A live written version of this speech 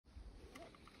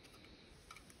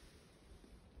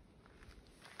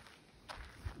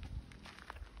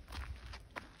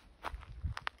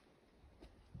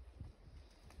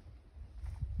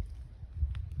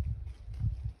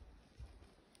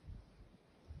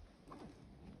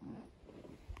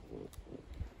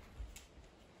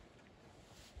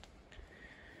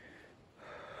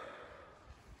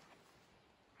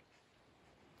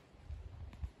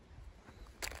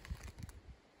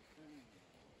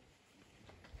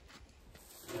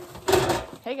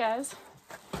Hey guys,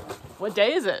 what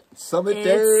day is it? Summit Day!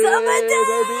 Summit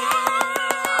Day!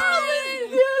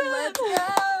 Baby! Let's go!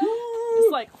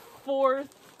 It's like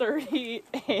 4:30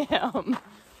 a.m.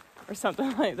 or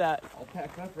something like that. All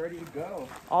packed up, ready to go.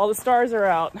 All the stars are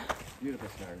out. Beautiful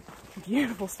stars.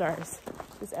 Beautiful stars.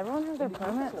 Does everyone have their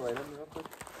permit? That's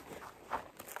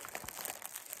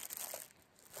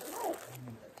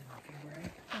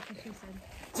what she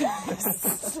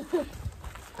said.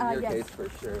 In your yes. case, for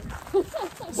sure.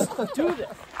 Let's do this.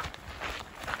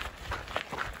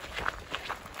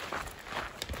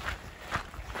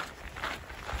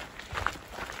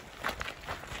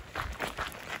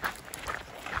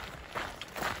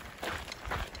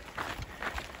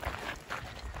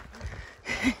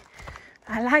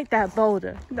 I like that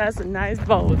boulder. That's a nice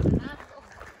boulder.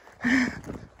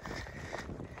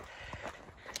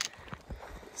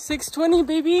 6:20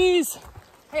 babies.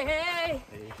 Hey, hey!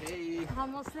 Hey, hey.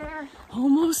 Almost there.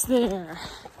 Almost there.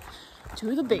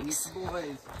 To the base.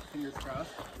 Boys, fingers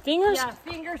crossed. Fingers, Yeah,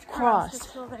 fingers crossed. crossed. It's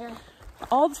still there.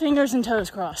 all the fingers and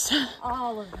toes crossed.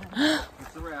 All of them.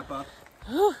 It's the wrap up.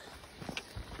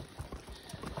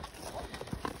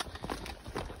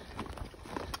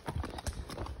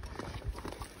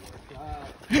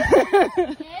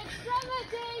 It's Summit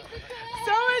Day today!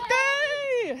 Summit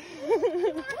Day!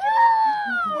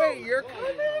 Wait, you're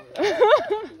coming?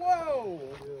 Whoa!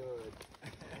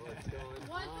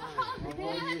 What's up,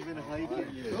 man? You've been hiking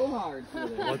so hard for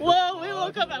this. Whoa, we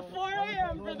woke up at 4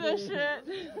 a.m. for this shit.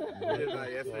 We did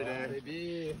that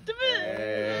yesterday.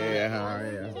 Hey, how are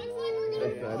you? Looks like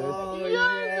we're gonna Oh,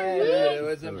 yeah. It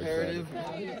was imperative.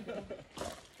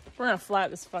 We're gonna flat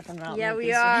this fucking mountain. Yeah, with we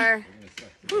these. are.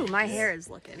 Ooh, my hair is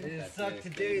looking. It sucked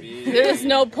today. There's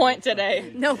no point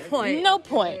today. No point. No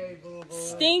point.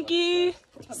 Stinky,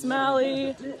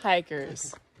 smelly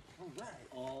hikers.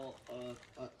 All of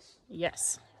us.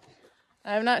 Yes.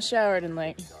 I have not showered in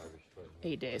like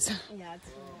 8 days. Yeah, it's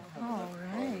All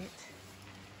right.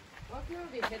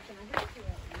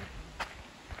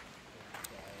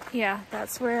 Yeah,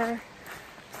 that's where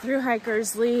thru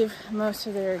hikers leave most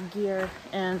of their gear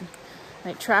and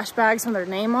like trash bags with their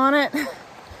name on it,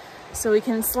 so we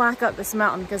can slack up this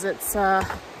mountain because it's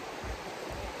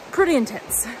pretty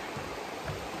intense,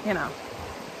 you know,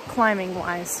 climbing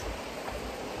wise.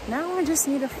 Now I just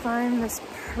need to find this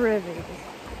privy.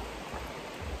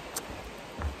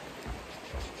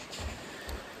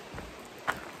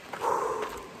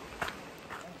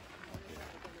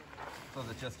 So is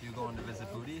it just you going to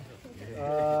visit Booty?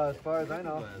 As far as I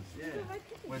know. Yeah.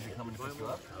 Where's he coming to pick you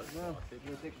up? No,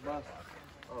 you take the bus.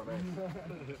 Oh, nice.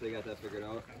 So you got that figured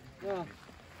out? No.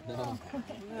 No.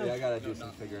 Yeah, I gotta do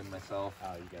some figuring myself.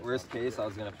 Worst case, I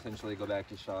was gonna potentially go back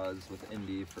to Shaw's with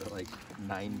Indy for like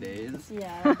 9 days.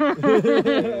 Yeah.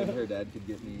 And her dad could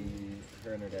get me,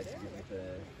 her and her dad could get me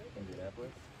to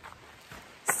Indianapolis.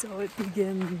 So it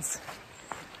begins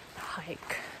the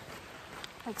hike.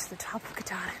 Like to the top of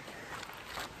Katahdin.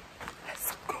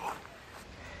 Let's go.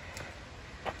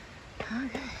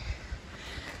 Okay.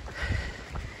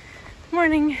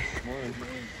 Morning. Morning.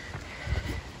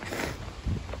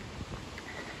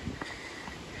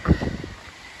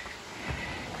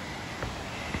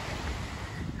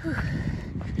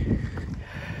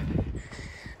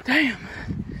 Damn.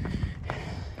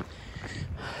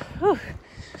 Whew.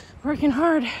 Working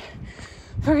hard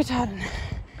for Katahdin,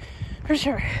 for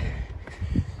sure.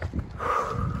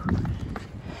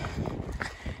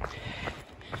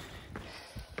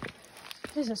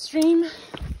 There's a stream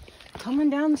coming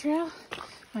down the trail.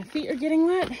 My feet are getting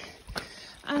wet.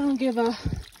 I don't give a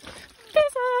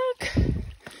fuck.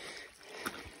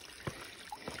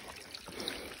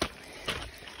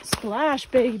 Splash,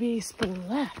 baby,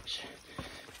 splash.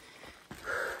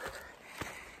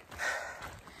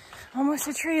 Almost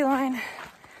a tree line.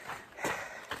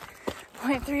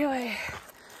 0.3 away.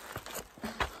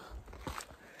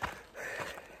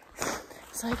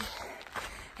 It's like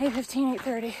 8:15,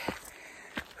 8:30.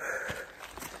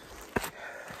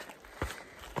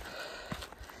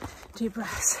 Deep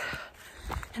breaths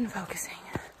and focusing.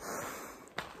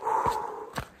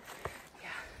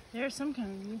 Yeah, there's some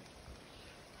kind of view.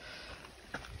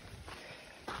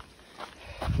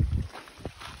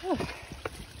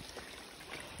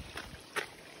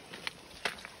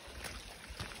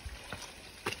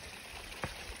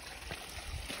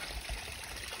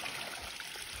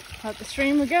 Up the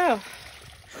stream we go.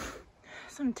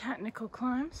 Some technical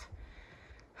climbs.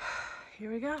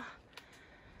 Here we go.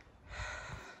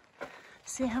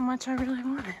 See how much I really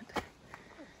want it.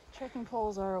 Trekking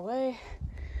poles are away.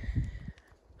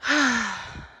 A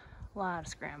lot of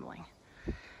scrambling.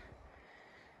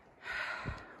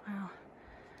 Well,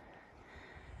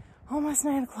 almost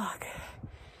 9 o'clock.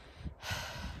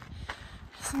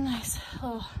 Some nice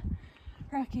little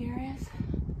rocky areas,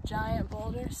 giant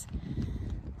boulders.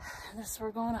 This we're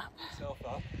going up.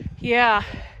 Yeah.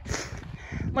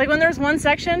 Like when there's one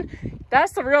section,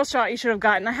 that's the real shot you should have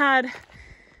gotten. I had,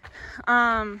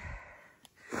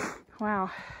 wow.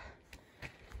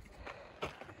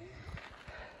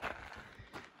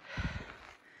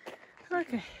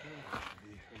 Okay.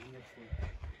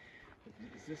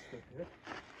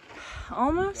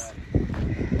 Almost.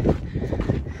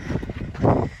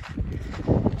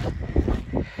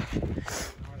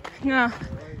 No,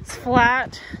 it's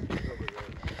flat.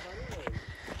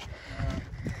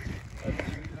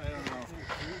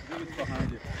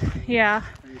 Yeah.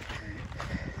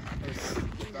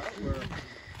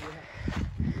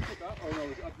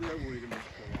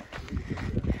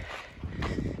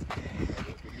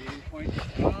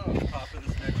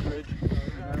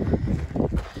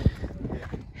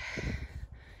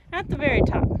 At the very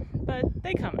top, but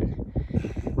they coming.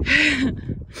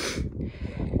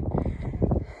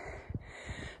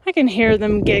 I can hear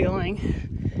them giggling.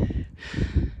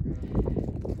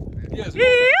 Yes,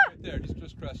 right there,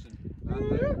 just cresting.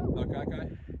 Okay.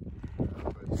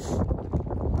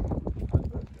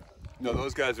 No,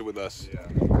 those guys are with us. Yeah.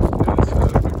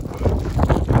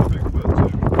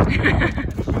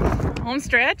 Home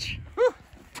stretch.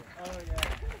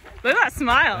 Look at that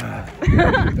smile.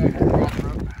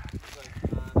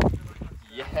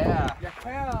 Yeah.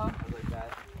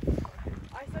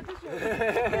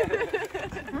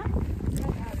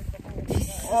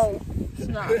 Oh, it's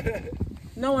not.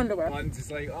 No underwear. One's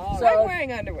just like, oh, So- I'm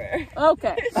wearing underwear.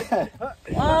 Okay.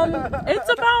 It's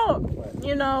about,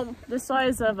 you know, the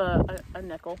size of a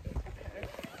nickel.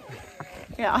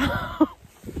 Yeah.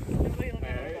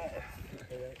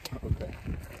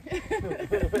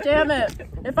 Damn it.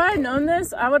 If I had known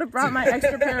this, I would have brought my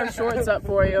extra pair of shorts up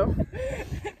for you.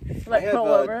 Like, pull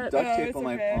over it. duct tape it's on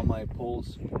okay. my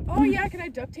poles. Oh yeah, can I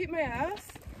duct tape my ass?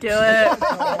 Do it.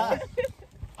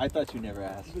 I thought you never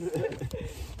asked.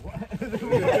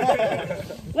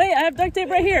 Wait, I have duct tape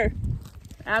right here.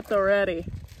 At the ready.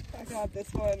 I got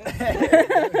this one.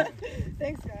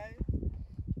 Thanks, guys.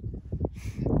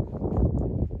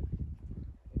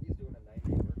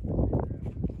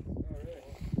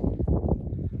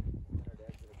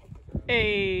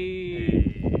 Hey.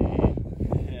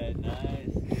 Yeah,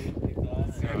 nice.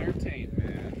 Entertained,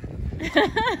 man.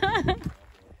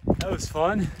 That was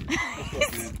fun.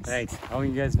 Thanks. How long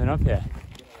you guys been up yet?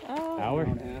 Oh. Hour?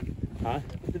 Huh?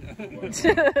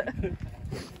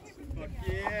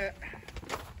 Yeah.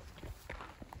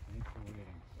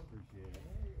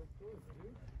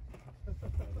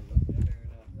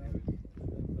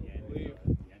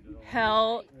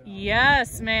 Hell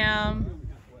yes, ma'am.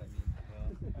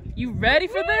 You ready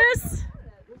for this?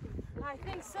 I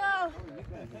think so.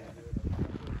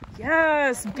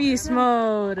 Yes, beast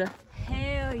mode.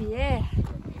 Hell yeah.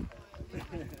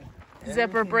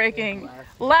 Zipper breaking.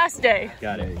 Last day.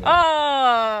 Got it.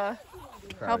 Oh,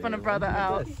 helping a brother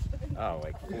out. Oh,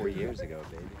 like 4 years ago,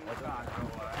 baby.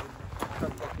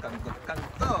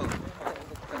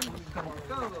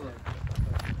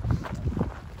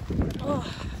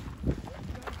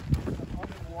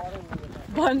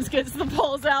 Buns gets the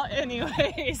poles out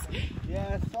anyways.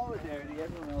 Yeah, solidarity.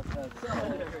 Everyone else has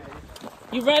solidarity.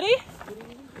 You ready?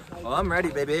 Well, I'm ready,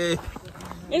 baby.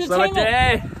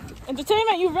 Entertainment.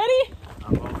 Entertainment, you ready?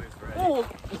 I'm always ready. Oh,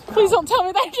 please don't tell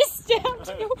me that I just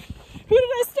stabbed you. Who did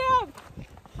I stab?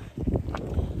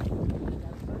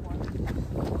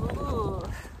 Ooh.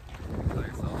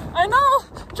 I know.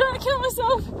 I'm trying to kill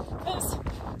myself.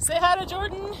 Say hi to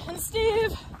Jordan and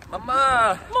Steve.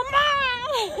 Mama!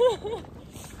 Mama!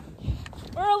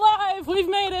 We're alive. We've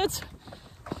made it.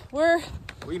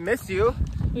 We miss you.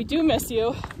 We do miss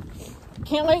you.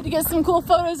 Can't wait to get some cool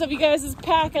photos of you guys'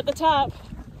 pack at the top.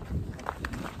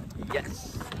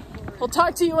 Yes. We'll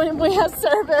talk to you when we have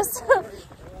service.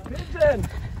 Pigeon!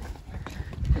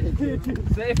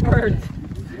 Safe words.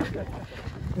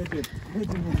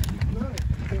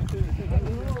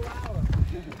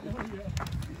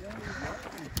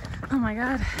 Oh my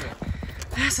God.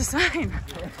 That's a sign.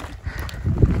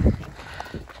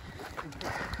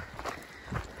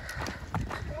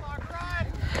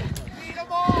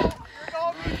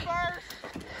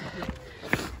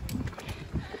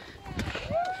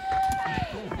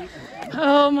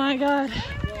 Oh my God.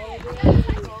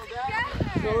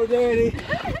 Solidarity.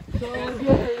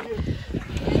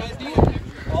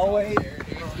 Always.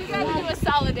 You gotta do a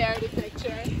solidarity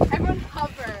picture. Everyone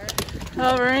hover.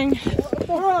 Hovering.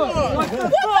 What the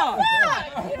fuck?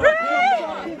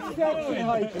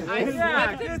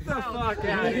 I Get the fuck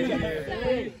out of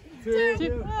here.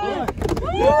 2, 1.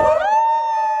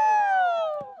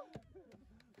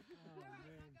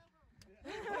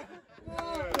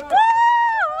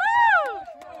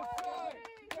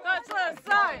 Touch the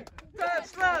sign!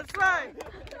 Touch the sign!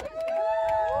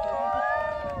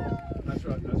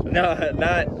 No,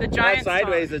 not, The giant not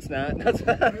sideways, it's not.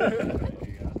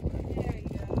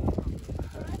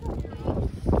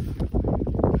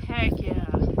 Heck yeah.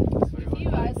 If you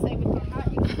guys say with your hat,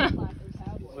 you can clap your hat.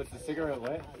 Was the cigarette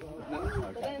lit?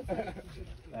 Okay.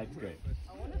 That's great.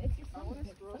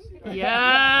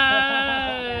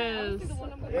 Yes!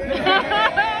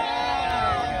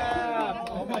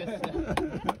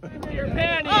 Your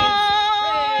panties!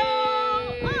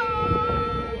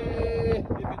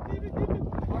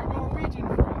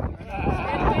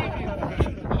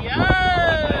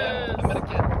 Yes!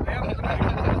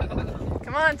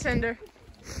 Come on, Tinder.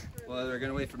 Well, they're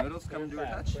gonna wait for noodles to come and do a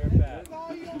touch.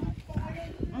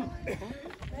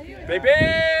 Baby! Baby!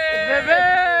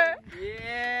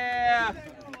 Yeah!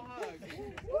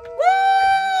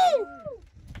 Woo!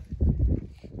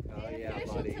 Oh yeah,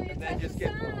 buddy. And then just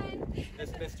get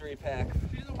this mystery pack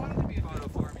photo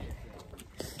for me.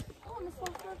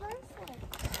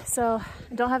 So,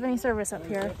 I don't have any service up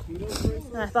here.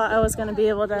 And I thought I was going to be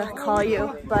able to call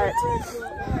you, but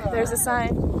there's a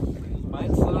sign.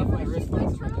 Mine slid off my wrist, but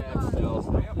it's intact still.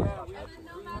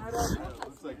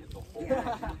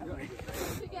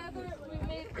 Together, we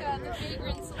made the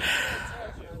vagrants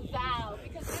vow.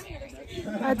 Because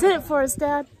I did it for us,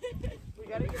 Dad.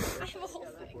 I have a whole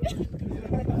thing.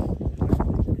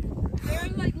 They're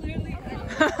like literally.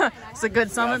 It's a good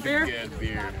summit beer? Good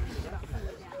beer.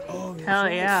 Hell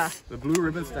yeah. The Blue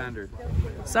Ribbon Standard.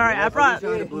 Sorry, I brought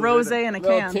rosé in a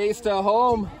can. Taste of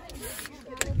home.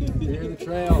 Beer of the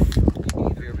trail.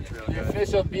 The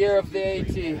official beer of the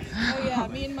AT. Oh yeah,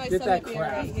 me and my Get son that beer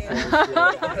right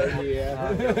crap. here.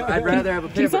 Yeah. I'd rather have a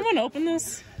Can paper. someone open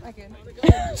this? I can.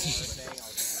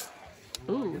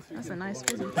 Ooh, that's a nice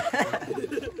fizzy.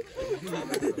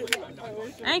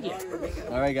 Thank you.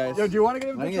 All right, guys. Yo, do you want to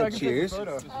get a Can I picture? get a cheers? Can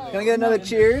I get another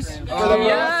cheers?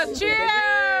 Yeah,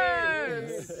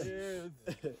 cheers!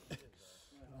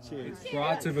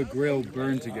 Brats of a grill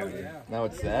burned together. Now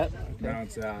it's that. Now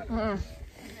it's that.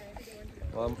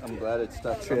 Well, I'm glad it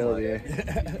stuck trail here.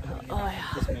 Oh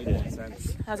yeah. Just made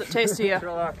sense. How's it taste to you?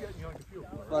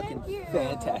 Fucking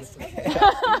fantastic.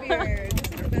 Beer. This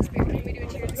is the best beer. Can we do a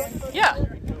cheers again? Yeah.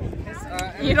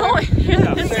 You don't hear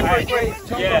this?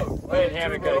 Yeah. Wait,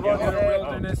 Hammond, gotta go.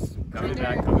 Wilderness. Coming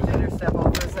back. Step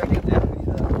over for a second.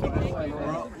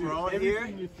 We're all here.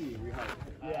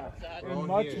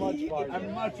 Much more.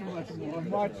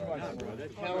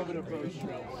 Hell of an approach.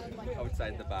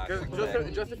 Outside the box.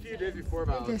 Just a few days before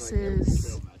about This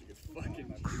is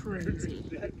crazy.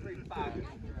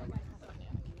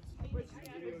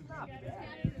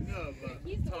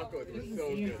 tacos were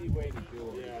so good.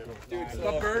 Dude,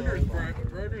 the burgers,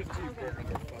 burgers,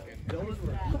 cheeseburgers are fucking. Those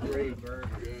were great.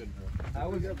 Good. I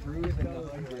was cruising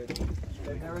 100.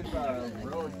 And there was a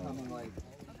road coming like.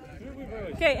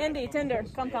 Okay, Indy, Tinder,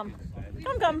 come.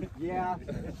 Yeah,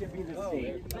 it should be the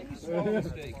same.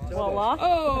 Voila.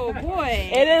 Oh boy.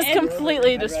 It is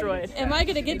completely destroyed. Am I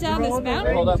gonna get down this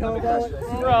mountain? Hold up.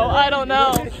 Bro, I don't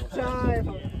know. Throw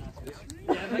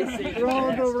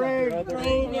the ring.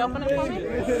 Can you open it for me?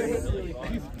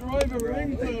 Destroy the ring,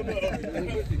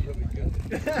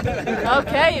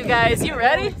 Okay, you guys, you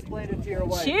ready? Explain it to your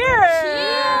wife.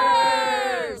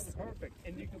 Cheers! Perfect.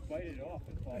 And you can bite it off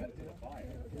and fall into the fire.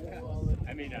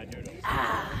 I mean, no.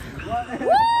 Woo!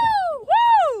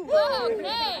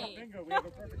 Okay. Bingo, we have a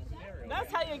perfect scenario.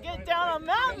 That's how you get down a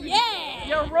mountain. Yeah.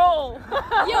 You roll.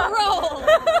 You roll.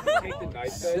 Take the knife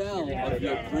Sell of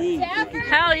your breed.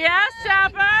 Hell yes,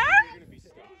 Chopper!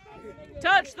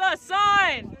 Touch the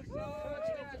sign!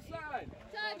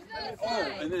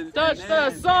 Touch the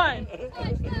sign!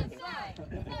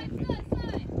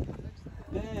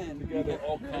 Then we get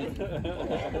all kinds of.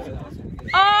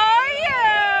 Oh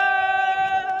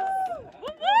yes!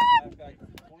 Whoop, whoop.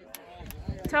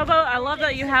 Tobo, I love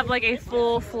that you have like a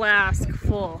full flask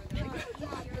full.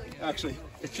 Actually,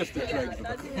 it's just the dregs.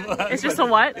 It's just a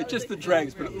what? It's just the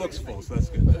dregs, but it looks full, so that's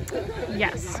good.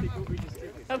 Yes.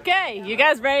 Okay, you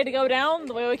guys ready to go down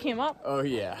the way we came up? Oh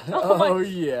yeah. Oh,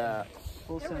 yeah.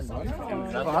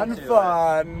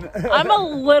 Fun. I'm a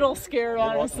little scared,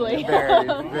 honestly.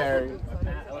 Very.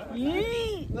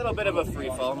 Yee. A little bit of a free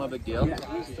fall, no big deal.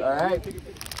 All right.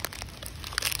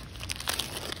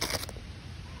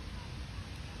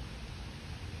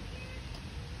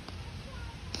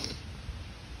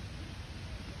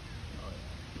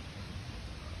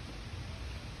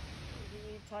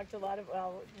 talked a lot of,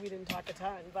 well, we didn't talk a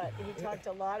ton, but he talked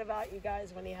a lot about you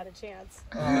guys when he had a chance.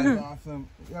 Oh, that's awesome.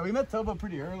 Yeah, we met Tobo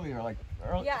pretty early, or like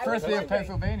first day of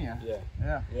Pennsylvania.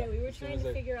 Yeah. Yeah, we were trying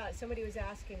to figure out, somebody was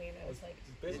asking me, and I was like,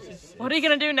 What are you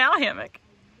gonna do now, Hammock?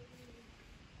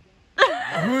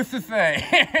 Who's to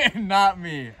say? Not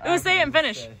me. Ooh, say it and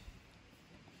finish.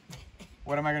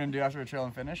 What am I going to do after a trail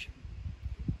and finish?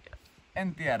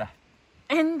 Entiera.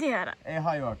 Indiana. E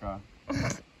hayoka.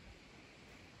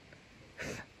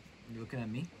 You looking at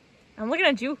me? I'm looking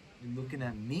at you. You looking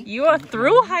at me? You a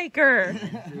thru hiker.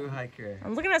 Thru hiker.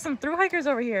 I'm looking at some thru hikers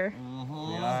over here.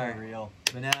 We are real.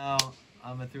 But now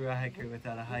I'm a thru hiker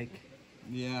without a hike.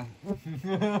 Yeah. What do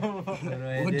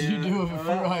What do you do with a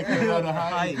thru hiker without a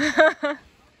hike?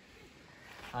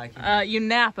 Hiking. You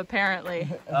nap, apparently.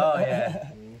 Oh,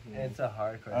 yeah. It's a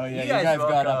hardcore. Oh, yeah, you guys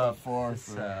got up at 4.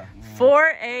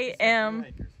 4 a.m.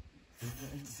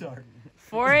 Sorry.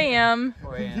 4 a.m.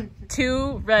 4 a.m.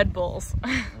 2 Red Bulls.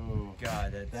 Oh,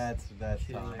 God, that's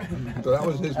fine. So that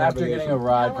was his after getting a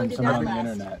ride from someone on the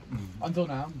internet. Until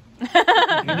now.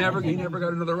 he never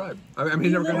got another ride. I mean, he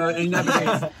never got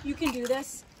another. you can do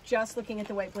this just looking at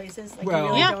the white places. Like,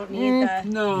 Well, you really don't need the...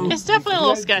 No. It's definitely a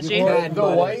little sketchy.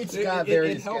 The whites got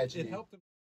very sketchy. It helped.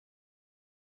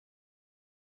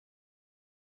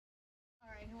 All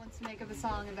right, who wants to make up a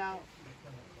song about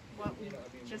what we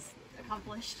just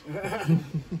accomplished?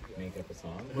 Make up a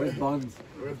song. Where's Buns?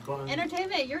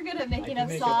 Entertainment, you're good at making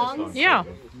up songs. Yeah.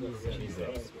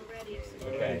 Jesus.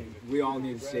 Okay. We all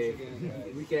need safe.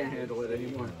 We can't handle it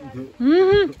anymore.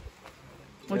 Mm-hmm.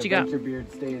 What you got? Your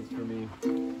beard stays for me. I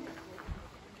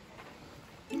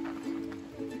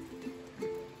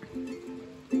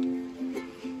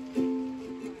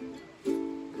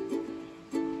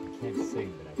can't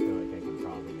sing, but I feel like I can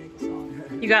probably make a song.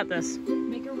 You got this.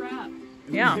 Make a rap.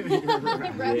 Yeah.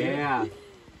 Yeah.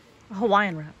 A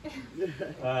Hawaiian rap.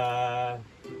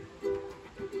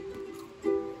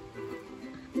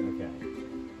 Okay.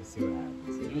 Let's see what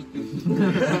happens.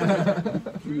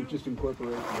 You just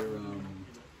incorporate your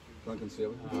drunken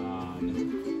sailor. This is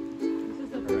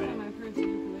the first time I've heard the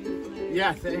ukulele play.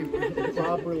 Yeah, same.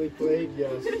 Properly played,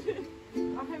 yes. I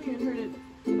haven't even heard it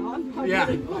non-properly Yeah.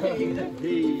 played.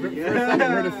 First time I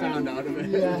heard a sound out of it.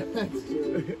 Yeah, that's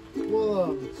true.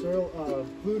 Well,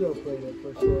 Pluto played it for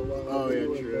a short while. Oh, yeah,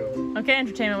 true. Okay,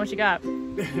 entertainment, what you got?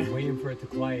 I'm waiting for it to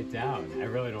quiet down. I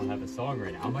really don't have a song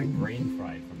right now. I'm like brain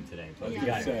fried from today, but we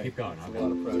got it. Keep going. A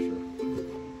lot of pressure.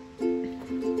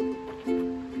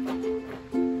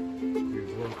 We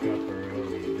woke up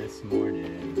early this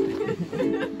morning.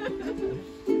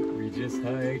 We just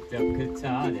hiked up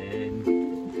Katahdin.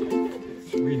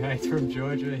 We hiked from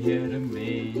Georgia here to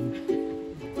Maine.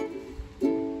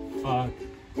 Fuck.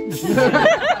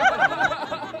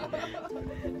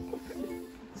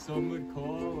 Some would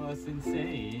call us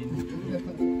insane,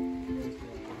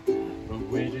 but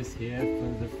we're just here for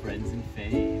the friends and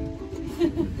fame.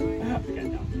 Okay,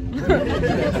 no.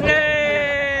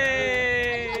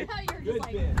 Yay! I thought you were just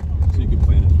like... So you can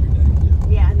plan it every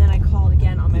day. Yeah, and then I called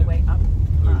again on my way up.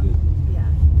 Yeah.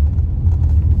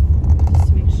 Just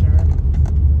to make sure. I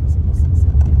wasn't missing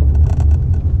something.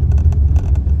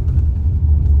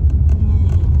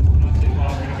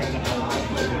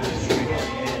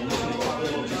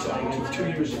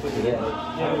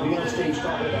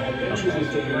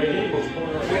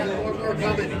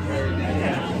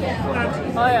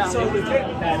 Oh yeah. So we take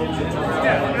that into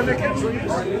and the kids